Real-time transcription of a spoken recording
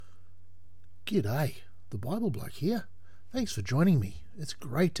G'day, the Bible Bloke here. Thanks for joining me. It's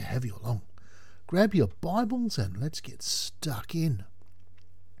great to have you along. Grab your Bibles and let's get stuck in.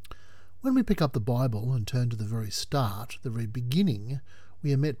 When we pick up the Bible and turn to the very start, the very beginning,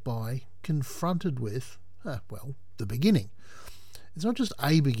 we are met by, confronted with, the beginning. It's not just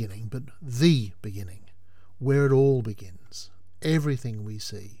a beginning, but the beginning, where it all begins. Everything we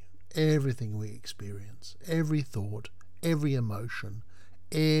see, everything we experience, every thought, every emotion,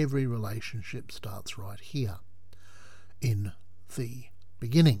 every relationship starts right here, in the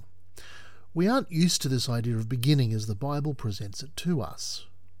beginning. We aren't used to this idea of beginning as the Bible presents it to us.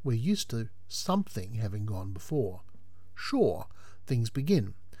 We're used to something having gone before. Sure, things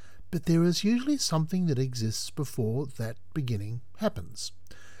begin, but there is usually something that exists before that beginning happens.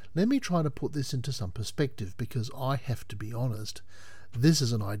 Let me try to put this into some perspective, because I have to be honest, this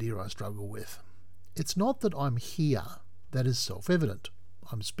is an idea I struggle with. It's not that I'm here, that is self-evident.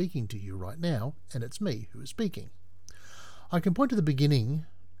 I'm speaking to you right now, and it's me who is speaking. I can point to the beginning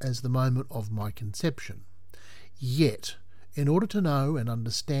as the moment of my conception. Yet, in order to know and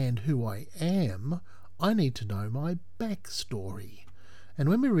understand who I am, I need to know my backstory. And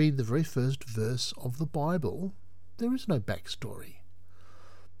when we read the very first verse of the Bible, there is no backstory.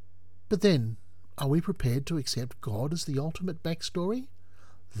 But then, are we prepared to accept God as the ultimate backstory?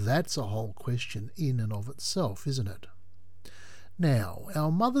 That's a whole question in and of itself, isn't it? Now,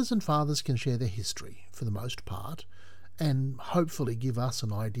 our mothers and fathers can share their history, for the most part, and hopefully give us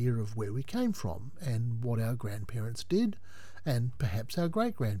an idea of where we came from and what our grandparents did, and perhaps our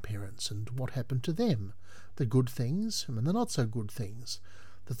great-grandparents and what happened to them, the good things and the not-so-good things,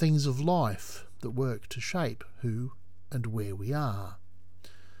 the things of life that work to shape who and where we are.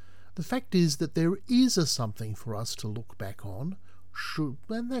 The fact is that there is a something for us to look back on,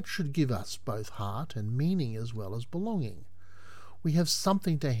 and that should give us both heart and meaning as well as belonging. We have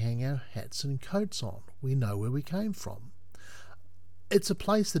something to hang our hats and coats on. We know where we came from. It's a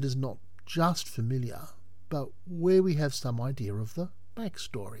place that is not just familiar, but where we have some idea of the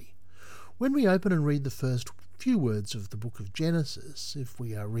backstory. When we open and read the first few words of the book of Genesis, if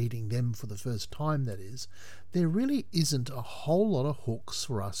we are reading them for the first time that is, there really isn't a whole lot of hooks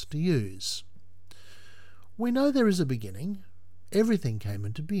for us to use. We know there is a beginning. Everything came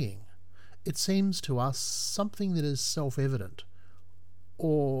into being. It seems to us something that is self-evident.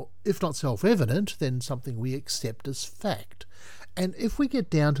 Or, if not self-evident, then something we accept as fact. And if we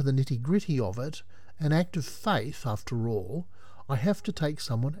get down to the nitty-gritty of it, an act of faith, after all, I have to take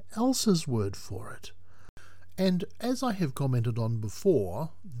someone else's word for it. And as I have commented on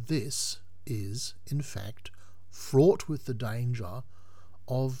before, this is, in fact, fraught with the danger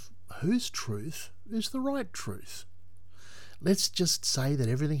of whose truth is the right truth. Let's just say that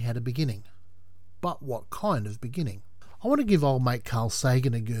everything had a beginning. But what kind of beginning? I want to give old mate Carl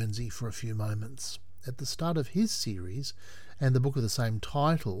Sagan a Guernsey for a few moments. At the start of his series, and the book of the same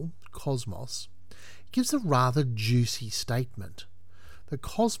title, Cosmos, gives a rather juicy statement. The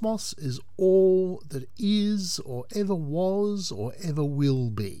cosmos is all that is, or ever was, or ever will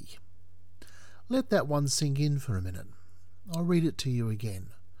be. Let that one sink in for a minute. I'll read it to you again.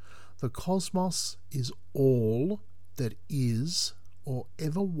 The cosmos is all that is, or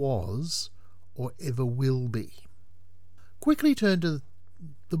ever was, or ever will be. Quickly turn to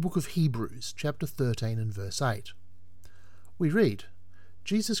the book of Hebrews, chapter 13 and verse 8. We read,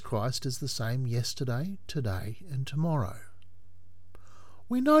 Jesus Christ is the same yesterday, today and tomorrow.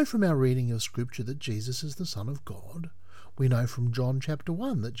 We know from our reading of Scripture that Jesus is the Son of God. We know from John chapter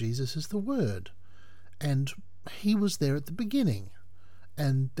 1 that Jesus is the Word, and he was there at the beginning,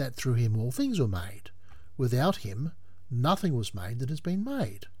 and that through him all things were made. Without him, nothing was made that has been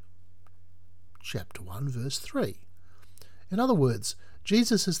made. Chapter 1, verse 3. In other words,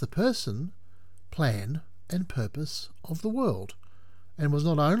 Jesus is the person, plan, and purpose of the world, and was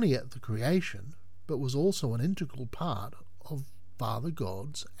not only at the creation, but was also an integral part of Father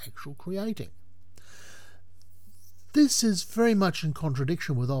God's actual creating. This is very much in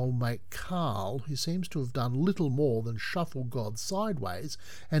contradiction with old mate Carl, who seems to have done little more than shuffle God sideways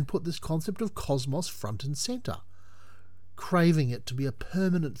and put this concept of cosmos front and centre, craving it to be a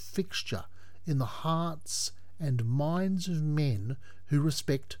permanent fixture in the hearts and minds of men who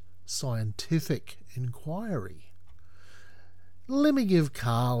respect scientific inquiry. Let me give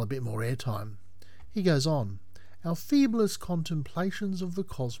Carl a bit more airtime. He goes on, our feeblest contemplations of the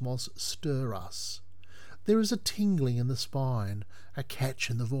cosmos stir us. There is a tingling in the spine, a catch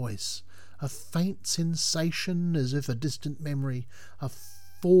in the voice, a faint sensation as if a distant memory, a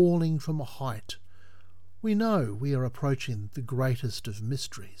falling from a height. We know we are approaching the greatest of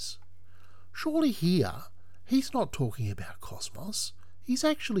mysteries. Surely here, he's not talking about cosmos. He's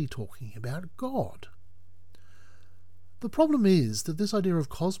actually talking about God. The problem is that this idea of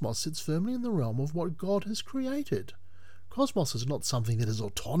cosmos sits firmly in the realm of what God has created. Cosmos is not something that is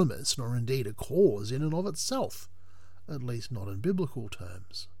autonomous, nor indeed a cause in and of itself, at least not in biblical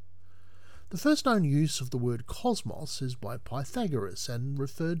terms. The first known use of the word cosmos is by Pythagoras and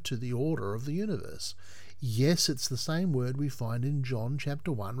referred to the order of the universe. Yes, it's the same word we find in John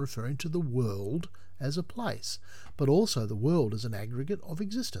chapter 1 referring to the world as a place, but also the world as an aggregate of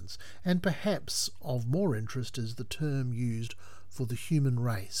existence, and perhaps of more interest is the term used for the human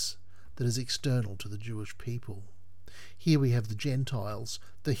race that is external to the Jewish people. Here we have the Gentiles,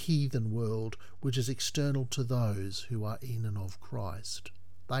 the heathen world, which is external to those who are in and of Christ.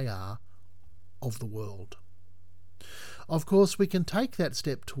 They are of the world. Of course, we can take that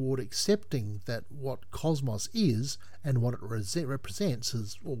step toward accepting that what cosmos is and what it represents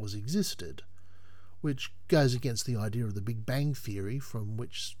has always existed, which goes against the idea of the Big Bang Theory, from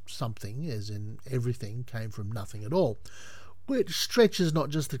which something, as in everything, came from nothing at all, which stretches not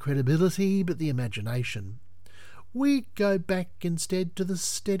just the credibility but the imagination. We go back instead to the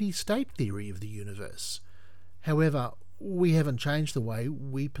steady state theory of the universe. However, we haven't changed the way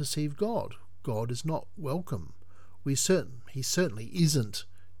we perceive God. God is not welcome. He certainly isn't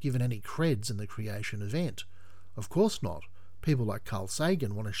given any creds in the creation event. Of course not. People like Carl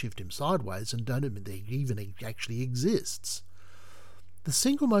Sagan want to shift him sideways and don't admit that he even actually exists. The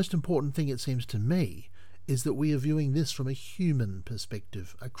single most important thing, it seems to me, is that we are viewing this from a human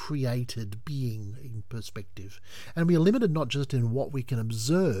perspective, a created being perspective, and we are limited not just in what we can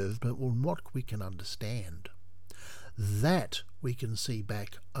observe, but in what we can understand. That we can see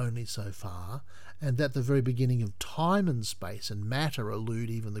back only so far, and that the very beginning of time and space and matter elude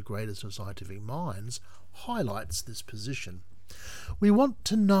even the greatest of scientific minds highlights this position. We want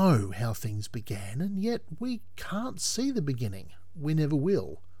to know how things began, and yet we can't see the beginning. We never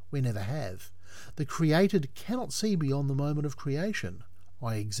will. We never have. The created cannot see beyond the moment of creation.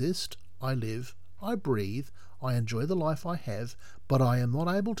 I exist, I live, I breathe, I enjoy the life I have, but I am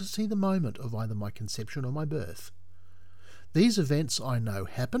not able to see the moment of either my conception or my birth. These events I know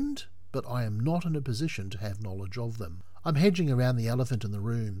happened, but I am not in a position to have knowledge of them. I'm hedging around the elephant in the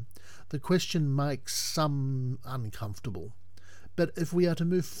room. The question makes some uncomfortable. But if we are to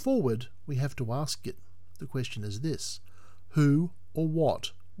move forward, we have to ask it. The question is this: who or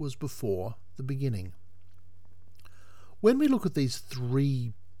what was before the beginning? When we look at these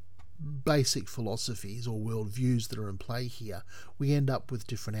three basic philosophies or worldviews that are in play here, we end up with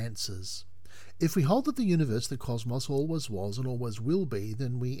different answers. If we hold that the universe, the cosmos, always was and always will be,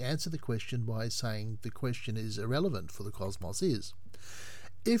 then we answer the question by saying the question is irrelevant, for the cosmos is.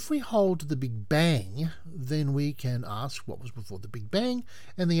 If we hold the Big Bang, then we can ask what was before the Big Bang,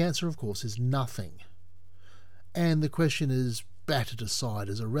 and the answer, of course, is nothing. And the question is battered aside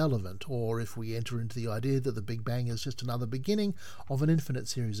as irrelevant, or if we enter into the idea that the Big Bang is just another beginning of an infinite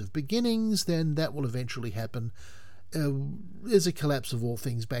series of beginnings, then that will eventually happen. Is a collapse of all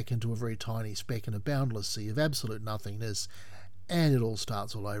things back into a very tiny speck in a boundless sea of absolute nothingness, and it all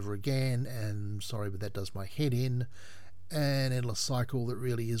starts all over again, and sorry, but that does my head in. An endless cycle that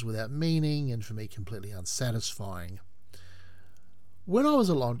really is without meaning and for me completely unsatisfying. When I was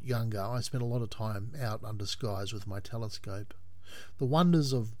a lot younger, I spent a lot of time out under skies with my telescope. The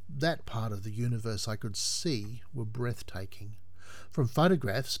wonders of that part of the universe I could see were breathtaking. From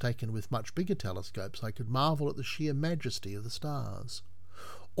photographs taken with much bigger telescopes, I could marvel at the sheer majesty of the stars.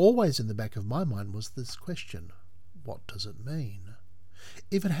 Always in the back of my mind was this question: what does it mean?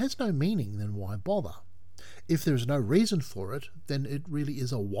 If it has no meaning, then why bother? If there is no reason for it, then it really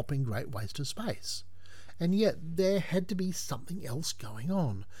is a whopping great waste of space. And yet there had to be something else going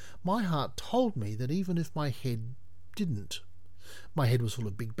on. My heart told me that even if my head didn't. My head was full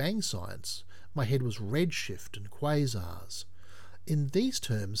of Big Bang science. My head was redshift and quasars. In these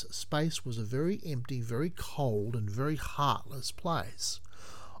terms, space was a very empty, very cold, and very heartless place.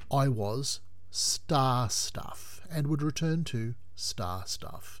 I was star stuff, and would return to star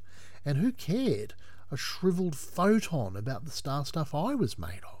stuff. And who cared? A shriveled photon about the star stuff I was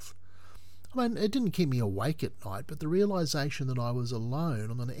made of. I mean, it didn't keep me awake at night, but the realisation that I was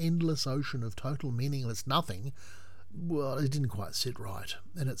alone on an endless ocean of total meaningless nothing, well, it didn't quite sit right,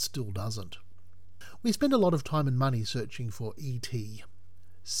 and it still doesn't. We spend a lot of time and money searching for E.T.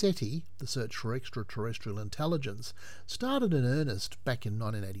 SETI, the search for extraterrestrial intelligence, started in earnest back in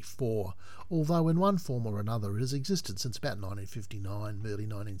 1984, although in one form or another it has existed since about 1959, early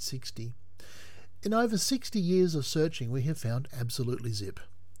 1960. In over 60 years of searching, we have found absolutely zip.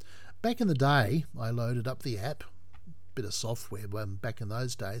 Back in the day, I loaded up the app, bit of software back in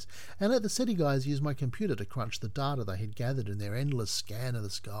those days, and let the SETI guys use my computer to crunch the data they had gathered in their endless scan of the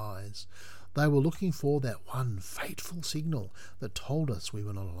skies. They were looking for that one fateful signal that told us we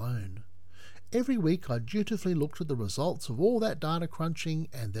were not alone. Every week I dutifully looked at the results of all that data crunching,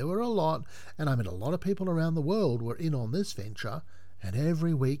 and there were a lot, and I mean a lot of people around the world were in on this venture, and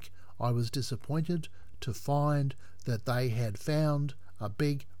every week I was disappointed to find that they had found a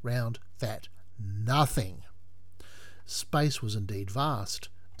big, round, fat nothing. Space was indeed vast,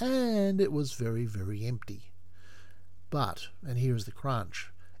 and it was very, very empty. But, and here is the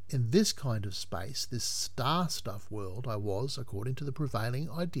crunch, in this kind of space, this star stuff world, I was, according to the prevailing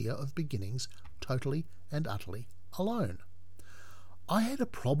idea of beginnings, totally and utterly alone. I had a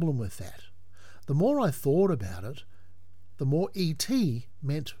problem with that. The more I thought about it, the more E.T.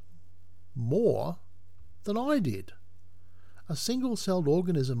 meant more than I did. A single-celled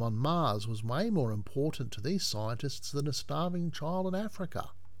organism on Mars was way more important to these scientists than a starving child in Africa.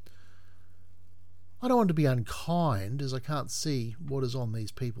 I don't want to be unkind, as I can't see what is on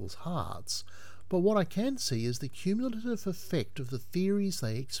these people's hearts, but what I can see is the cumulative effect of the theories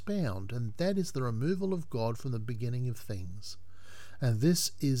they expound, and that is the removal of God from the beginning of things. And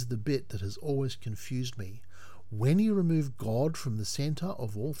this is the bit that has always confused me. When you remove God from the centre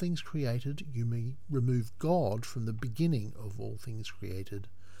of all things created, you may remove God from the beginning of all things created,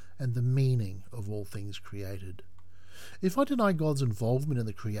 and the meaning of all things created. If I deny God's involvement in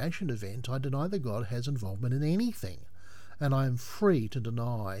the creation event, I deny that God has involvement in anything, and I am free to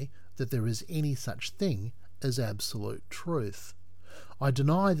deny that there is any such thing as absolute truth. I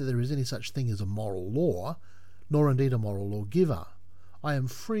deny that there is any such thing as a moral law, nor indeed a moral lawgiver. I am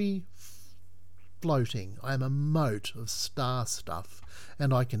free floating. I am a mote of star stuff,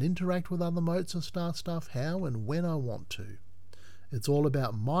 and I can interact with other motes of star stuff how and when I want to. It's all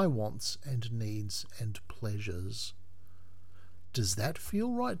about my wants and needs and pleasures. Does that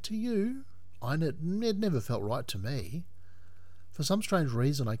feel right to you? It never felt right to me. For some strange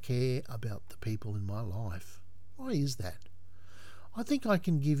reason, I care about the people in my life. Why is that? I think I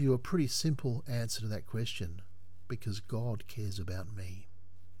can give you a pretty simple answer to that question. Because God cares about me.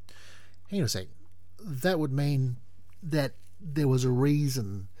 Hang on a sec. That would mean that there was a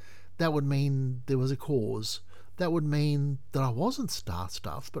reason. That would mean there was a cause. That would mean that I wasn't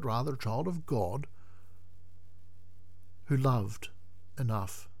star-stuffed, but rather a child of God who loved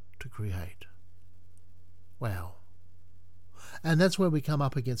enough to create. Wow. And that's where we come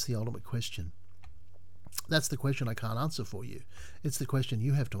up against the ultimate question. That's the question I can't answer for you. It's the question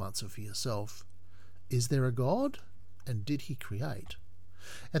you have to answer for yourself. Is there a God? And did he create?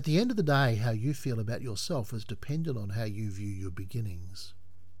 At the end of the day, how you feel about yourself is dependent on how you view your beginnings.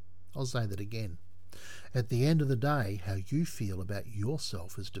 I'll say that again. At the end of the day, how you feel about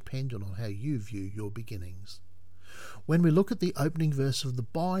yourself is dependent on how you view your beginnings. When we look at the opening verse of the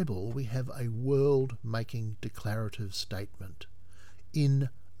Bible, we have a world-making declarative statement. In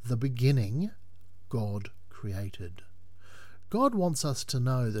the beginning, God created. God wants us to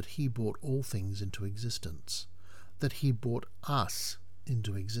know that he brought all things into existence, that he brought us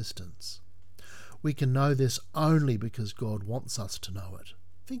into existence. We can know this only because God wants us to know it.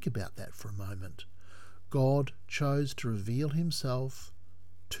 Think about that for a moment. God chose to reveal himself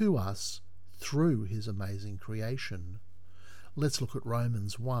to us through his amazing creation. Let's look at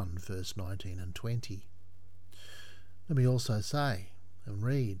Romans 1, verse 19 and 20. Let me also say and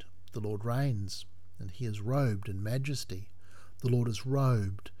read, the Lord reigns, and he is robed in majesty. The Lord is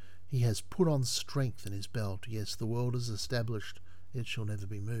robed. He has put on strength in his belt. Yes, the world is established. It shall never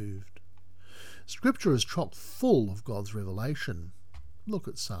be moved. Scripture is chock full of God's revelation. Look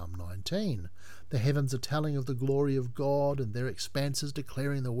at Psalm 19. The heavens are telling of the glory of God, and their expanses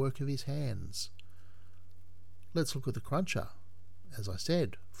declaring the work of his hands. Let's look at the cruncher, as I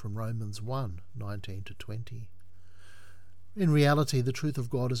said, from Romans 1, 19 to 20. In reality, the truth of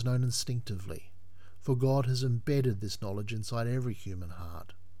God is known instinctively, for God has embedded this knowledge inside every human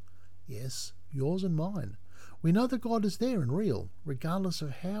heart. Yes, yours and mine. We know that God is there and real, regardless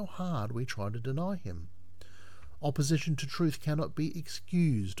of how hard we try to deny him. Opposition to truth cannot be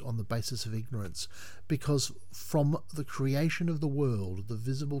excused on the basis of ignorance, because from the creation of the world, the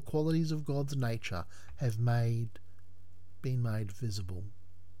visible qualities of God's nature have been made visible.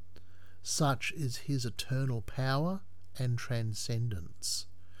 Such is his eternal power and transcendence.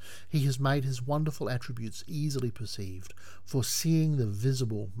 He has made his wonderful attributes easily perceived, for seeing the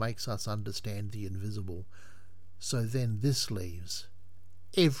visible makes us understand the invisible. So then this leaves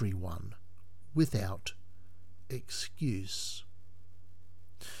everyone without excuse.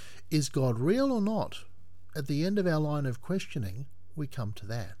 Is God real or not? At the end of our line of questioning, we come to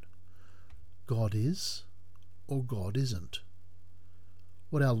that. God is, or God isn't.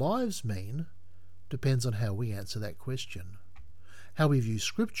 What our lives mean depends on how we answer that question. How we view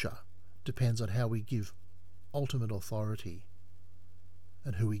Scripture depends on how we give ultimate authority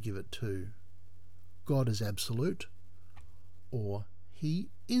and who we give it to. God is absolute, or he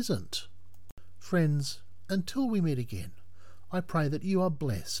isn't. Friends, until we meet again, I pray that you are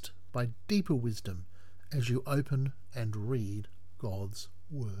blessed by deeper wisdom as you open and read God's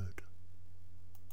Word.